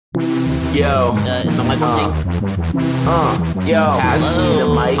Yo. The mic working? Yo. Pass me the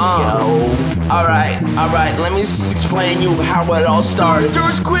mic, yo. Alright, let me explain you how it all started.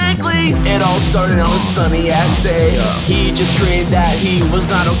 Quickly! It all started on a sunny ass day. He just screamed that he was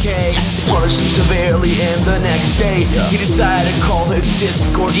not okay. Punished him severely, and the next day he decided to call his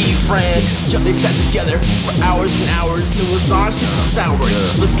Discord friend. They sat together for hours and hours. It was honestly so sour.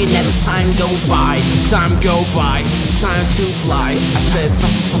 Just looking at the time go by, time to fly. I said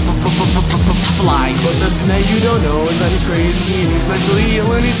fly. But nothing that you don't know is that he's crazy and he's mentally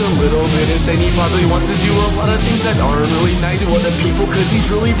ill and he's a little bit insane. He probably wants to do a lot of things that aren't really nice to other people, cause he's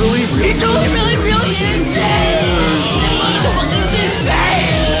really insane. That motherfucker's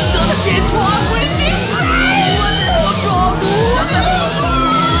insane. So the shit's wrong with me, friend. What the hell's wrong? What the hell's wrong?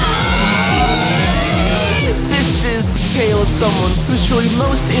 This is a tale of someone who's truly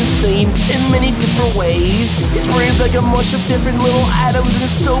most insane in many different ways. His brain's like a mush of different little atoms, and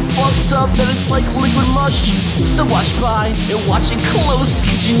it's so fucked up that it's like liquid mush. So watch by and watch it close,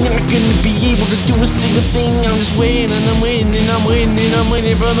 cause you're not gonna be able to do a single thing. I'm just waiting and I'm waiting and I'm waiting and I'm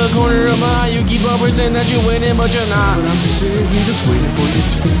waiting from the corner of my eye. You keep on pretending that you're winning, but you're not. But I'm just sitting here just waiting for you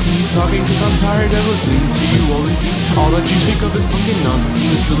to continue talking, cause I'm tired of listening to you all that you speak of is fucking nonsense.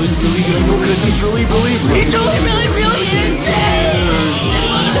 He's really good, cause he's really He's really insane. That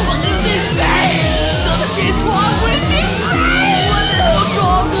motherfucker's insane. So the shit's wrong with me, friend. What the hell's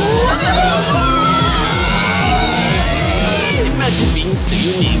wrong? What the hell's wrong? Imagine being so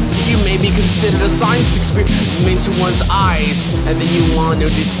unique. You may be considered a science experiment to one's eyes, and then you want to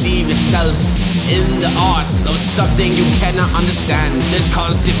deceive yourself in the arts of something you cannot understand. This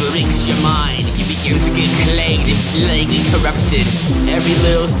concept breaks your mind. You begin to get plagued and corrupted. Every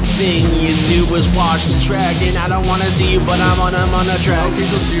little thing you do is watch the track, and I don't wanna see you, but I'm on a track. Okay,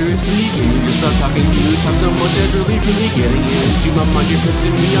 so seriously, can you just stop talking? You talk so much that's really getting into my mind. You're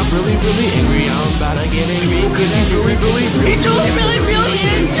pissing me off really angry. I'm about to get angry, cause he's really He's really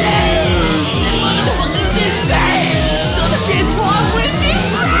insane. That motherfucker's insane. So the shit's wrong with me,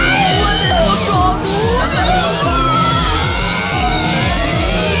 friend. What the hell's wrong? What the hell's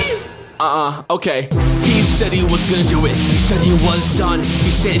wrong? Okay. He said he was gonna do it. He said he was done.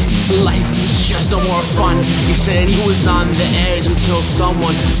 He said life was just no more fun. He said he was on the edge until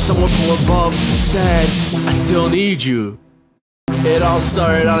someone from above said, I still need you. It all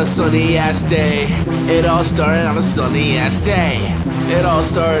started on a sunny ass day. It all started on a sunny ass day. It all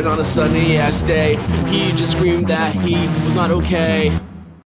started on a sunny ass day. He just screamed that he was not okay.